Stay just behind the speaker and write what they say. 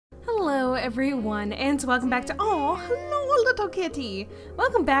everyone, and welcome back to— oh, hello little kitty!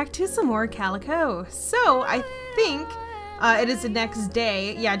 Welcome back to some more Calico. So, I think it is the next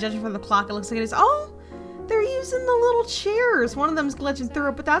day. Yeah, judging from the clock, it looks like it is. Oh! They're using the little chairs. One of them's glitching through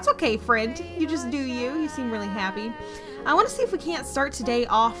it, but that's okay, friend. You just do you. You seem really happy. I want to see if we can't start today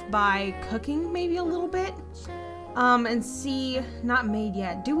off by cooking maybe a little bit. And see— not made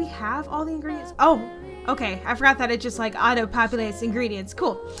yet. Do we have all the ingredients? Oh, okay. I forgot that it just like auto-populates ingredients.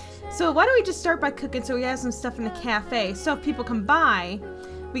 Cool. So why don't we just start by cooking so we have some stuff in the cafe. So if people come by,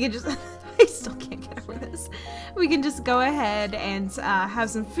 we can just— I still can't get over this. We can just go ahead and have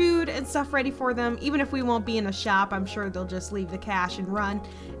some food and stuff ready for them. Even if we won't be in the shop, I'm sure they'll just leave the cash and run.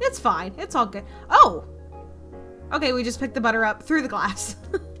 It's fine. It's all good. Oh! Okay, we just picked the butter up through the glass.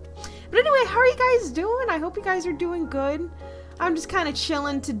 But anyway, how are you guys doing? I hope you guys are doing good. I'm just kind of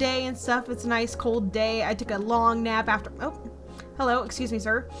chilling today and stuff. It's a nice cold day. I took a long nap after— oh, hello, excuse me,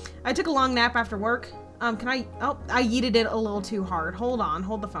 sir. I took a long nap after work. Can I— oh, I yeeted it a little too hard. Hold on,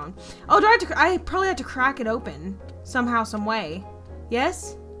 hold the phone. Oh, do I have to— I probably have to crack it open somehow, some way.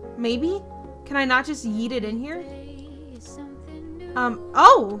 Yes? Maybe? Can I not just yeet it in here?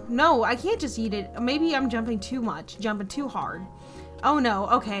 Oh, no, I can't just yeet it. Maybe I'm jumping too much, jumping too hard. Oh no,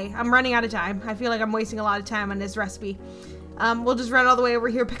 okay, I'm running out of time. I feel like I'm wasting a lot of time on this recipe. We'll just run all the way over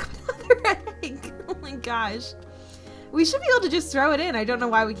here, pick up another egg. Oh my gosh. We should be able to just throw it in. I don't know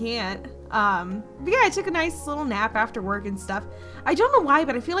why we can't. But yeah, I took a nice little nap after work and stuff. I don't know why,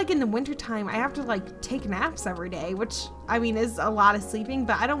 but I feel like in the wintertime, I have to like take naps every day, which I mean is a lot of sleeping,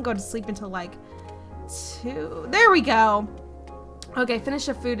 but I don't go to sleep until like 2. There we go. Okay, finish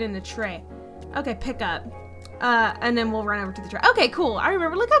the food in the tray. Okay, pick up. And then we'll run over to the tray. Okay, cool. I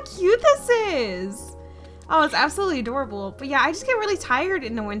remember. Look how cute this is. Oh, it's absolutely adorable. But yeah, I just get really tired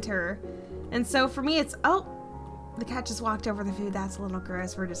in the winter. And so for me, it's— oh, the cat just walked over the food. That's a little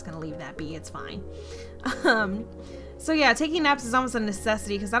gross. We're just going to leave that be. It's fine. So yeah, taking naps is almost a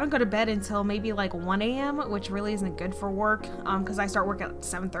necessity because I don't go to bed until maybe like 1 a.m., which really isn't good for work because I start work at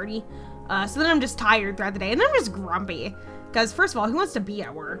 7:30. So then I'm just tired throughout the day and I'm just grumpy. Because first of all, who wants to be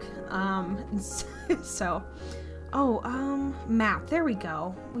at work? So, oh, map. There we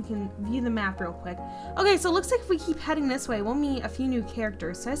go. We can view the map real quick. Okay, so it looks like if we keep heading this way, we'll meet a few new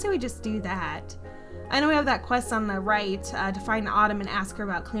characters. So I say we just do that. I know we have that quest on the right to find Autumn and ask her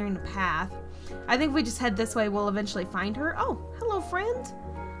about clearing the path. I think if we just head this way, we'll eventually find her. Oh, hello, friend.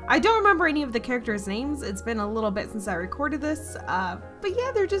 I don't remember any of the characters' names. It's been a little bit since I recorded this. But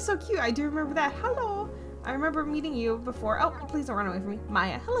yeah, they're just so cute. I do remember that. Hello. I remember meeting you before. Oh, please don't run away from me.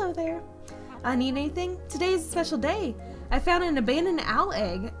 Maya, hello there. Need anything? Today is a special day. I found an abandoned owl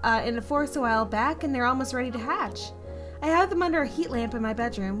egg in the forest a while back, and they're almost ready to hatch. I have them under a heat lamp in my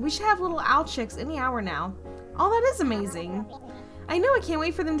bedroom. We should have little owl chicks any hour now. Oh, that is amazing. I know, I can't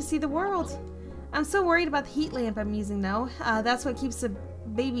wait for them to see the world. I'm so worried about the heat lamp I'm using, though. That's what keeps the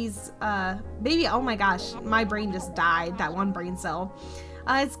babies, oh my gosh, my brain just died, that one brain cell.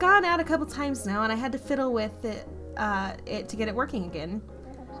 It's gone out a couple times now, and I had to fiddle with it to get it working again.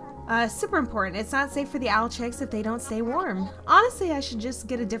 Super important. It's not safe for the owl chicks if they don't stay warm. Honestly, I should just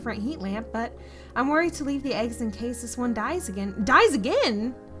get a different heat lamp, but I'm worried to leave the eggs in case this one dies again. Dies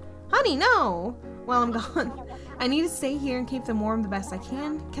again? Honey, no! While I'm gone. I need to stay here and keep them warm the best I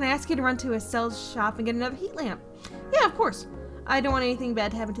can. Can I ask you to run to a sales shop and get another heat lamp? Yeah, of course. I don't want anything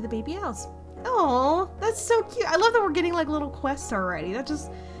bad to happen to the baby owls. Oh, that's so cute. I love that we're getting like little quests already. That just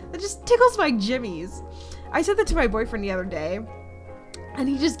tickles my jimmies. I said that to my boyfriend the other day, and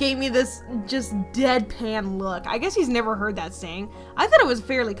he just gave me this just deadpan look. I guess he's never heard that saying. I thought it was a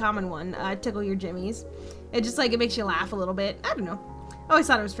fairly common one, tickle your jimmies. It just like, it makes you laugh a little bit. I don't know. I always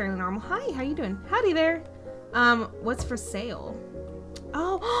thought it was fairly normal. Hi, how you doing? Howdy there. What's for sale?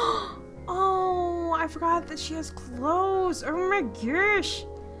 Oh, oh, I forgot that she has clothes. Oh my gosh.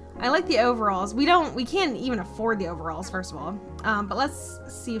 I like the overalls. We can't even afford the overalls, first of all. But let's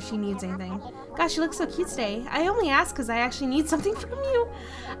see if she needs anything. Gosh, you look so cute today. I only asked because I actually need something from you.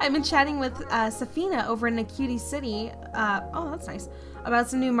 I've been chatting with Safina over in the Cutie City. Oh, that's nice. About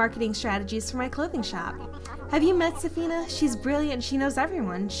some new marketing strategies for my clothing shop. Have you met Safina? She's brilliant and she knows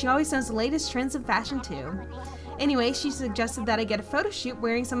everyone. She always knows the latest trends in fashion too. Anyway, she suggested that I get a photo shoot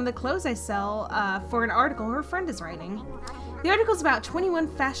wearing some of the clothes I sell for an article her friend is writing. The article's about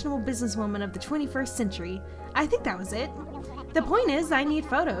 21 fashionable businesswomen of the 21st century. I think that was it. The point is, I need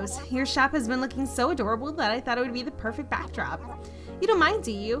photos. Your shop has been looking so adorable that I thought it would be the perfect backdrop. You don't mind,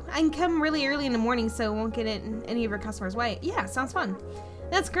 do you? I can come really early in the morning so it won't get in any of your customers' way. Yeah, sounds fun.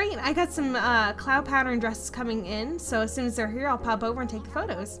 That's great. I got some cloud pattern dresses coming in, so as soon as they're here, I'll pop over and take the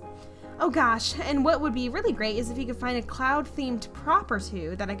photos. Oh gosh, and what would be really great is if you could find a cloud-themed prop or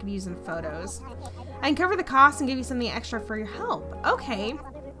two that I could use in photos. I can cover the cost and give you something extra for your help. Okay.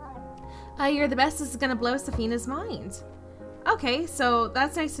 You're the best. This is gonna blow Safina's mind. Okay, so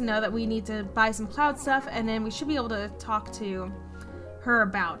that's nice to know that we need to buy some cloud stuff, and then we should be able to talk to her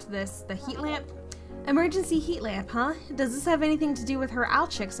about this, the heat lamp. Emergency heat lamp, huh? Does this have anything to do with her owl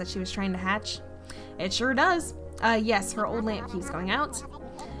chicks that she was trying to hatch? It sure does. Yes, her old lamp keeps going out.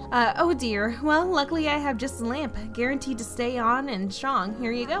 Oh dear. Well, luckily I have just a lamp, guaranteed to stay on and strong.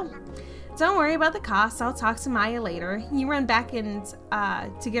 Here you go. Don't worry about the cost. I'll talk to Maya later. You run back and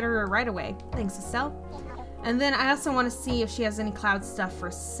to get her right away. Thanks, Estelle. And then I also want to see if she has any cloud stuff for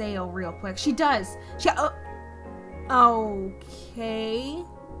sale real quick. She does. Okay.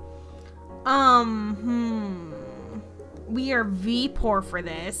 We are V poor for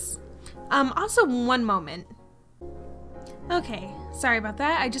this. Also one moment. Okay, sorry about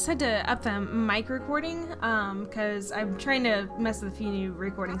that. I just had to up the mic recording, because I'm trying to mess with a few new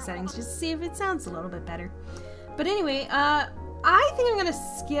recording settings just to see if it sounds a little bit better. But anyway, I think I'm gonna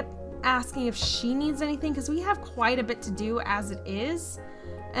skip asking if she needs anything, because we have quite a bit to do as it is,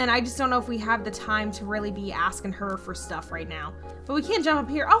 and I just don't know if we have the time to really be asking her for stuff right now. But we can't jump up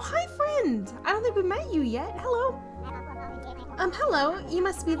here. Oh, hi, friend! I don't think we met you yet. Hello. Hello. You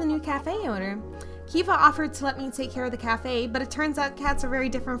must be the new cafe owner. Kiva offered to let me take care of the cafe, but it turns out cats are very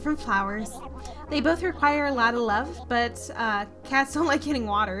different from flowers. They both require a lot of love, but cats don't like getting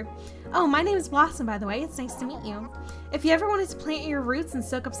water. Oh, my name is Blossom, by the way. It's nice to meet you. If you ever wanted to plant your roots and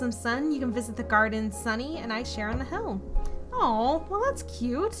soak up some sun, you can visit the garden Sunny and I share on the hill. Oh, well that's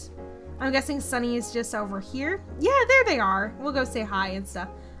cute. I'm guessing Sunny is just over here. Yeah, there they are. We'll go say hi and stuff.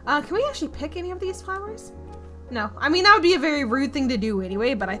 Can we actually pick any of these flowers? No, I mean, that would be a very rude thing to do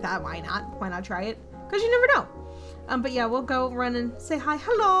anyway, but I thought, why not? Why not try it? Because you never know. But yeah, we'll go run and say hi.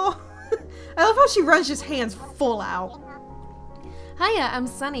 Hello! I love how she runs just hands full out. Hiya, I'm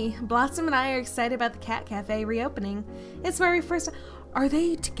Sunny. Blossom and I are excited about the cat cafe reopening. It's where we first... Are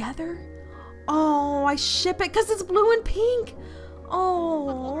they together? Oh, I ship it because it's blue and pink.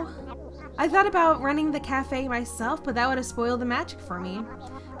 Oh. I thought about running the cafe myself, but that would have spoiled the magic for me.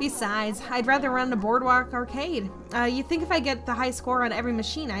 Besides, I'd rather run a boardwalk arcade. You'd think if I get the high score on every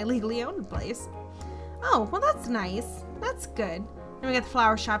machine, I legally own the place. Oh, well that's nice. That's good. Then we got the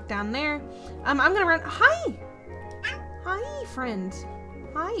flower shop down there. I'm gonna run. Hi! Hi, friend.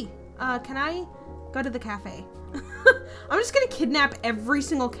 Hi. Can I go to the cafe? I'm just gonna kidnap every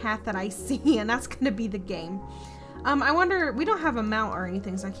single cat that I see, and that's gonna be the game. I wonder, we don't have a mount or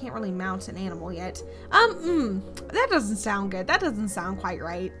anything, so I can't really mount an animal yet. That doesn't sound good. That doesn't sound quite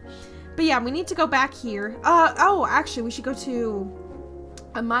right. But yeah, we need to go back here. Oh, actually, we should go to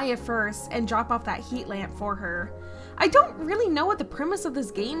Maya first and drop off that heat lamp for her. I don't really know what the premise of this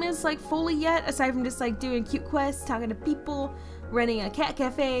game is, like, fully yet, aside from just, like, doing cute quests, talking to people, running a cat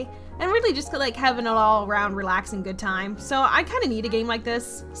cafe, and really just, like, having an all-around relaxing good time. So I kind of need a game like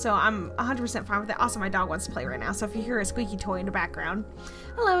this, so I'm 100% fine with it. Also, my dog wants to play right now, so if you hear a squeaky toy in the background.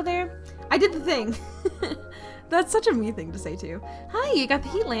 Hello there. I did the thing. That's such a me thing to say, too. Hi, you got the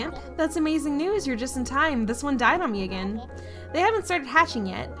heat lamp. That's amazing news. You're just in time. This one died on me again. They haven't started hatching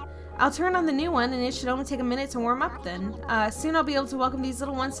yet. I'll turn on the new one, and it should only take a minute to warm up then. Soon I'll be able to welcome these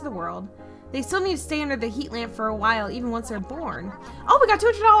little ones to the world. They still need to stay under the heat lamp for a while, even once they're born. Oh, we got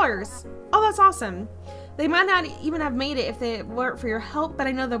 $200! Oh, that's awesome. They might not even have made it if they weren't for your help, but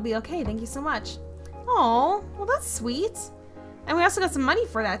I know they'll be okay. Thank you so much. Oh, well that's sweet. And we also got some money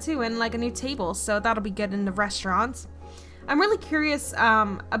for that too, and like a new table, so that'll be good in the restaurant. I'm really curious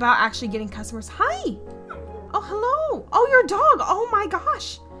about actually getting customers. Hi! Oh, hello! Oh, your dog! Oh my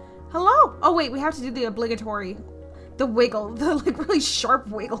gosh! Hello! Oh wait, we have to do the obligatory, the wiggle, the like really sharp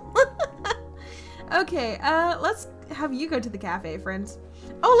wiggle. Okay, let's have you go to the cafe, friends.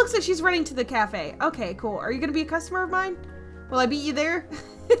 Oh, looks like she's running to the cafe. Okay, cool. Are you gonna be a customer of mine? Will I beat you there?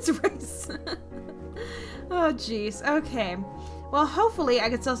 It's a race. Oh, jeez. Okay. Well, hopefully I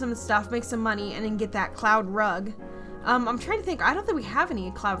can sell some stuff, make some money, and then get that cloud rug. I'm trying to think. I don't think we have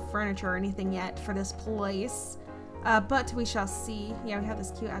any cloud furniture or anything yet for this place. But we shall see. Yeah, we have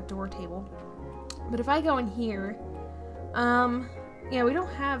this cute outdoor table. But if I go in here, yeah, we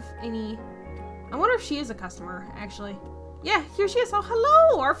don't have any... I wonder if she is a customer, actually. Yeah, here she is. Oh,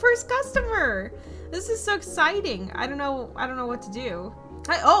 hello, our first customer. This is so exciting. I don't know what to do.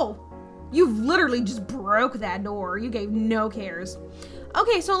 Oh, you literally just broke that door. You gave no cares.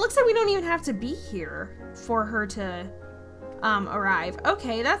 Okay, so it looks like we don't even have to be here for her to arrive.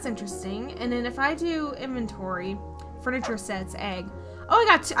 Okay, that's interesting. And then if I do inventory, furniture sets, egg. Oh,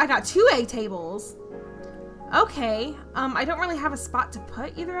 I got two egg tables. Okay, I don't really have a spot to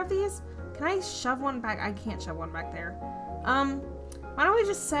put either of these. Can I shove one back? I can't shove one back there. Why don't we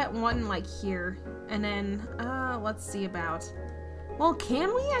just set one like here? And then, let's see about... Well,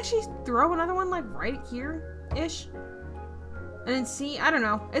 can we actually throw another one like right here-ish? And then see, I don't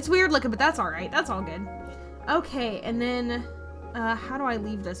know. It's weird looking, but that's alright. That's all good. Okay, and then, how do I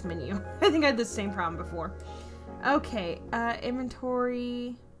leave this menu? I think I had the same problem before. Okay,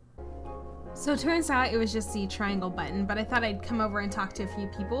 inventory. So it turns out it was just the triangle button, but I thought I'd come over and talk to a few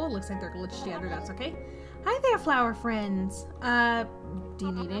people. Looks like they're glitched together, that's okay. Hi there, flower friends. Do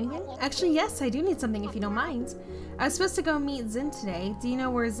you need anything? Actually, yes, I do need something if you don't mind. I was supposed to go meet Zin today. Do you know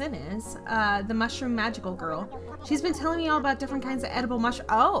where Zin is? The mushroom magical girl. She's been telling me all about different kinds of edible mushroom.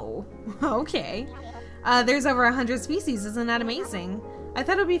 Oh, okay. There's over 100 species, isn't that amazing? I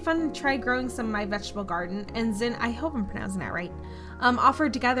thought it would be fun to try growing some in my vegetable garden, and Zin, I hope I'm pronouncing that right,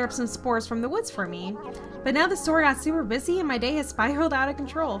 offered to gather up some spores from the woods for me. But now the store got super busy and my day has spiraled out of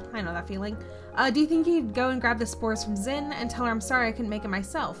control. I know that feeling. Do you think you'd go and grab the spores from Zin and tell her I'm sorry I couldn't make it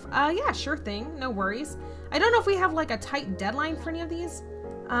myself? Yeah, sure thing. No worries. I don't know if we have like a tight deadline for any of these.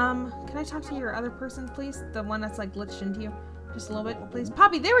 Can I talk to your other person, please? The one that's like glitched into you? Just a little bit, please.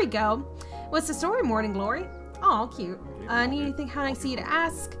 Poppy, there we go. What's the story, Morning Glory? Oh, cute. Need anything how nice of you to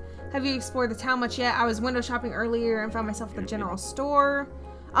ask? Have you explored the town much yet? I was window shopping earlier and found myself at the general store.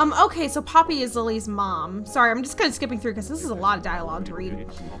 Okay, so Poppy is Lily's mom. Sorry, I'm just kind of skipping through because this is a lot of dialogue to read.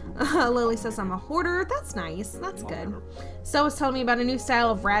 Lily says I'm a hoarder. That's nice. That's good. So was telling me about a new style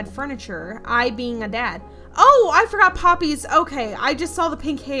of rad furniture. I being a dad. Oh, I forgot Poppy's. Okay, I just saw the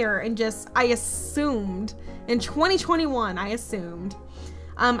pink hair and I assumed. In 2021, I assumed.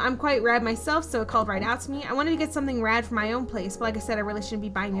 I'm quite rad myself, so it called right out to me. I wanted to get something rad for my own place, but like I said, I really shouldn't be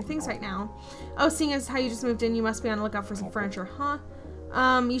buying new things right now. Oh, seeing as how you just moved in, you must be on the lookout for some furniture, huh?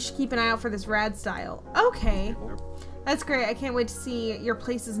 You should keep an eye out for this rad style. Okay. That's great. I can't wait to see your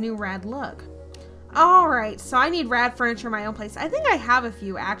place's new rad look. Alright, so I need rad furniture in my own place. I think I have a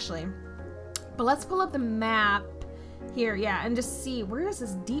few, actually. But let's pull up the map here, yeah, and just see. Where is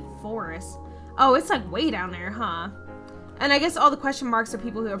this deep forest? Oh, it's like way down there, huh? And I guess all the question marks are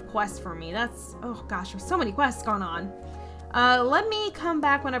people who have quests for me. That's, oh gosh, there's so many quests going on. Let me come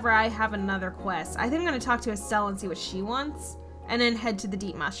back whenever I have another quest. I think I'm going to talk to Estelle and see what she wants. And then head to the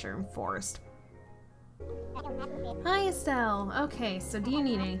deep mushroom forest. Hi, Estelle. Okay, so do you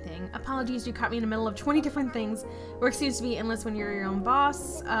need anything? Apologies, you caught me in the middle of 20 different things. Work seems to be endless when you're your own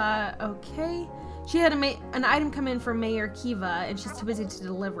boss. Okay. She had an item come in from Mayor Kiva, and she's too busy to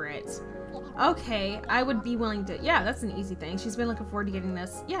deliver it. Okay, I would be willing to... Yeah, that's an easy thing. She's been looking forward to getting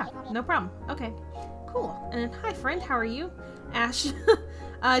this. Yeah, no problem. Okay, cool. And then, hi, friend. How are you? Ash.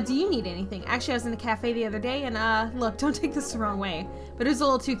 Do you need anything? Actually, I was in a cafe the other day, and, look, don't take this the wrong way, but it was a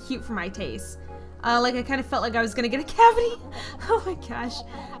little too cute for my taste. Like, I kind of felt like I was gonna get a cavity. Oh my gosh.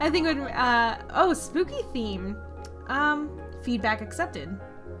 I think it would, oh, spooky theme. Feedback accepted.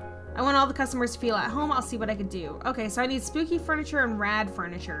 I want all the customers to feel at home. I'll see what I can do. Okay, so I need spooky furniture and rad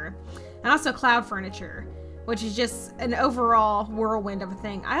furniture. And also cloud furniture, which is just an overall whirlwind of a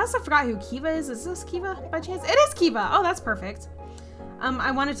thing. I also forgot who Kiva is. Is this Kiva by chance? It is Kiva. Oh, that's perfect.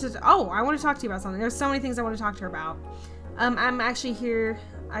 I want to talk to you about something. There's so many things I want to talk to her about. I'm actually here.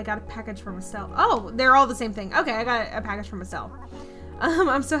 I got a package from Estelle. Oh, they're all the same thing. Okay, I got a package from Estelle.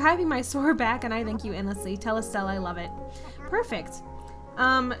 I'm so happy my store back, and I thank you endlessly. Tell Estelle I love it. Perfect.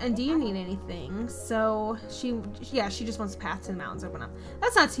 And do you need anything? So she just wants to path to the mountains open up.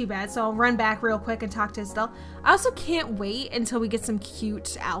 That's not too bad. So I'll run back real quick and talk to Estelle. I also can't wait until we get some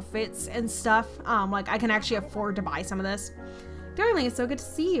cute outfits and stuff. Like I can actually afford to buy some of this. Darling, it's so good to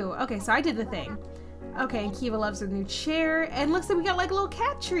see you. Okay, so I did the thing. Okay, and Kiva loves her new chair. And looks like we got like a little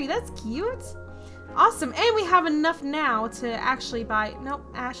cat tree. That's cute. Awesome. And we have enough now to actually buy... Nope,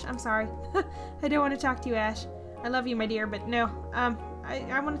 Ash, I'm sorry. I don't want to talk to you, Ash. I love you, my dear, but no.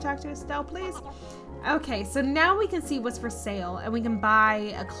 I want to talk to Estelle, please. Okay, so now we can see what's for sale. And we can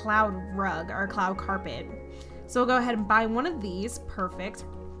buy a cloud rug or a cloud carpet. So we'll go ahead and buy one of these. Perfect.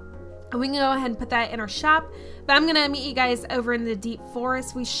 And we can go ahead and put that in our shop. But I'm going to meet you guys over in the deep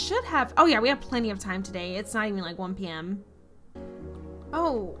forest. We should have... Oh, yeah, we have plenty of time today. It's not even like 1 p.m.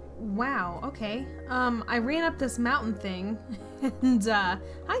 Oh, wow. Okay. I ran up this mountain thing. And,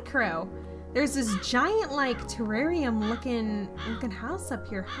 hi, Crow. There's this giant, like, terrarium-looking house up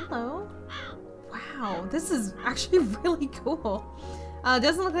here. Hello. Wow. This is actually really cool. It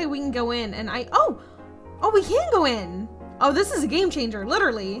doesn't look like we can go in. And Oh, we can go in. Oh, this is a game changer,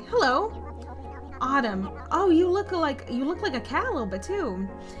 literally. Hello. Autumn. Oh, you look like a cat a little bit too.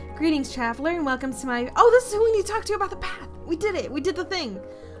 Greetings, traveler, and welcome to my... Oh, this is who we need to talk to about the path. We did it. We did the thing.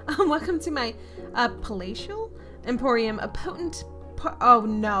 Welcome to my palatial emporium, a potent Oh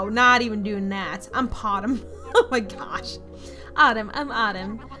no, not even doing that. I'm Autumn. Oh my gosh. Autumn, I'm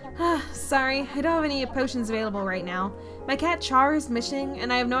Autumn. Sorry, I don't have any potions available right now. My cat Char is missing,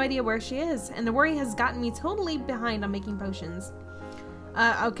 and I have no idea where she is, and the worry has gotten me totally behind on making potions.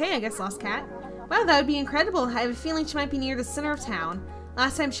 Okay, I guess lost cat. Wow, that would be incredible. I have a feeling she might be near the center of town.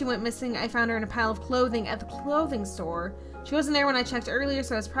 Last time she went missing, I found her in a pile of clothing at the clothing store. She wasn't there when I checked earlier,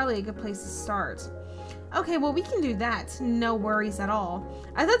 so it's probably a good place to start. Okay, well, we can do that. No worries at all.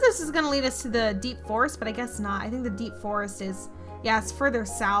 I thought this was going to lead us to the deep forest, but I guess not. I think the deep forest is, yeah, it's further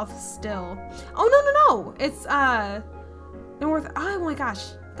south still. Oh, no. It's, north. Oh my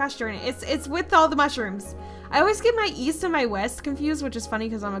gosh. Gosh darn it. It's with all the mushrooms. I always get my east and my west confused, which is funny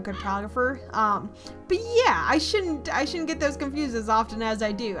because I'm a cartographer. But yeah, I shouldn't get those confused as often as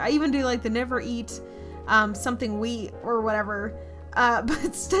I do. I even do like the never eat, something wheat or whatever.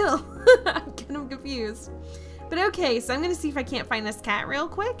 But still, I'm kind of confused. But okay, so I'm gonna see if I can't find this cat real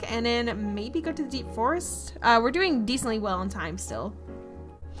quick and then maybe go to the deep forest. We're doing decently well on time still.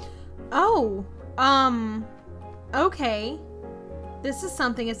 Oh, okay. This is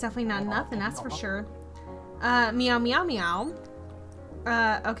something, it's definitely not nothing, that's for sure. Meow, meow, meow.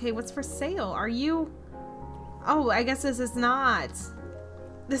 Okay, what's for sale? Are you... Oh, I guess this is not.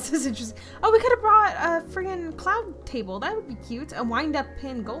 This is interesting. Oh, we could have brought a friggin' cloud table. That would be cute. A wind-up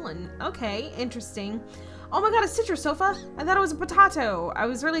pin golem. Okay, interesting. Oh my god, a citrus sofa? I thought it was a potato. I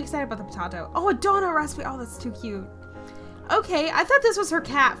was really excited about the potato. Oh, a donut recipe. Oh, that's too cute. Okay, I thought this was her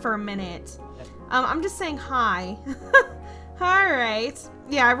cat for a minute. I'm just saying hi. Alright.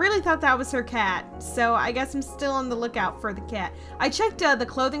 Yeah, I really thought that was her cat. So I guess I'm still on the lookout for the cat. I checked the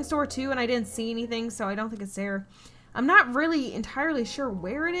clothing store too and I didn't see anything, so I don't think it's there. I'm not really entirely sure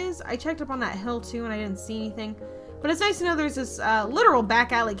where it is. I checked up on that hill too and I didn't see anything. But it's nice to know there's this literal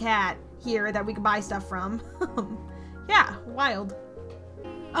back alley cat here that we can buy stuff from. Yeah, wild.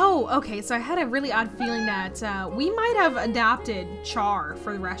 Oh, okay, so I had a really odd feeling that we might have adopted Char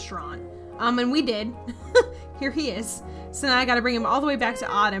for the restaurant. And we did. Here he is. So now I gotta bring him all the way back to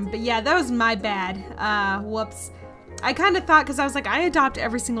Autumn. But yeah, that was my bad. Whoops. I kind of thought, because I was like, I adopt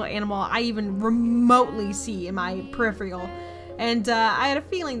every single animal I even remotely see in my peripheral. And I had a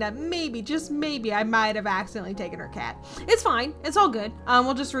feeling that maybe, just maybe, I might have accidentally taken her cat. It's fine. It's all good.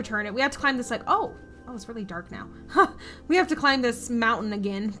 We'll just return it. We have to climb this, like, oh, it's really dark now. We have to climb this mountain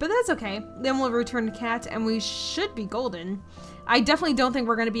again, but that's okay. Then we'll return the cat, and we should be golden. I definitely don't think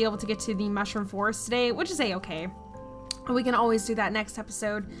we're going to be able to get to the mushroom forest today, which is a-okay. We can always do that next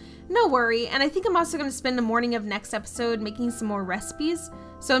episode. No worry. And I think I'm also going to spend the morning of next episode making some more recipes.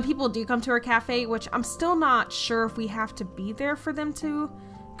 So when people do come to our cafe, which I'm still not sure if we have to be there for them to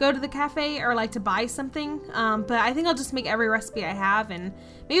go to the cafe or like to buy something. But I think I'll just make every recipe I have and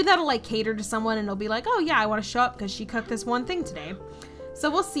maybe that'll like cater to someone and they'll be like, oh yeah, I want to show up because she cooked this one thing today. So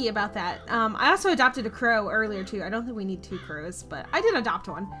we'll see about that. I also adopted a crow earlier too. I don't think we need 2 crows, but I did adopt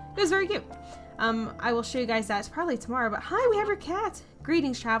one. It was very cute. I will show you guys that probably tomorrow, but hi, we have your cat.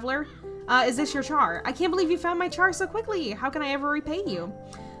 Greetings, traveler. Is this your Char? I can't believe you found my Char so quickly. How can I ever repay you?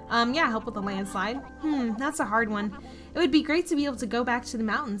 Yeah, help with the landslide. That's a hard one. It would be great to be able to go back to the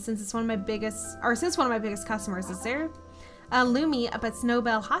mountains since one of my biggest customers is there. Lumi up at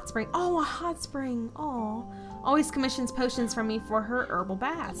Snowbell Hot Spring. Oh, a hot spring. Oh, always commissions potions from me for her herbal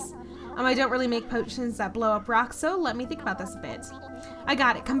baths. I don't really make potions that blow up rocks, so let me think about this a bit. I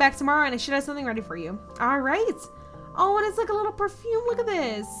got it. Come back tomorrow and I should have something ready for you. All right. Oh, and it's like a little perfume. Look at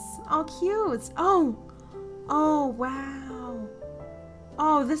this. Oh, cute. Oh, wow.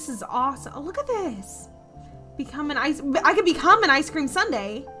 Oh, this is awesome. Oh, look at this. I could become an ice cream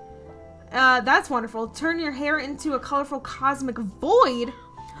sundae. That's wonderful. Turn your hair into a colorful cosmic void.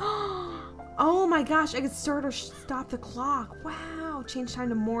 Oh my gosh, I could start or stop the clock. Wow. Change time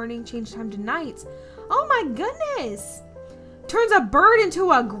to morning, change time to night. Oh my goodness. Turns a bird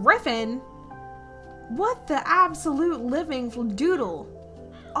into a griffin. What the absolute living doodle.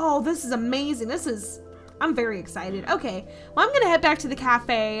 Oh, this is amazing. I'm very excited. Okay, well, I'm gonna head back to the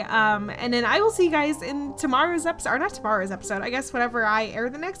cafe, and then I will see you guys in tomorrow's episode, or not tomorrow's episode, I guess whenever I air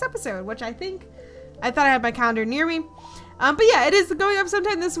the next episode, which I thought I had my calendar near me. But yeah, it is going up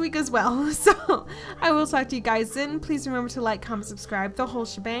sometime this week as well. So I will talk to you guys then. Please remember to like, comment, subscribe, the whole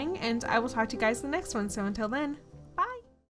shebang, and I will talk to you guys in the next one. So until then.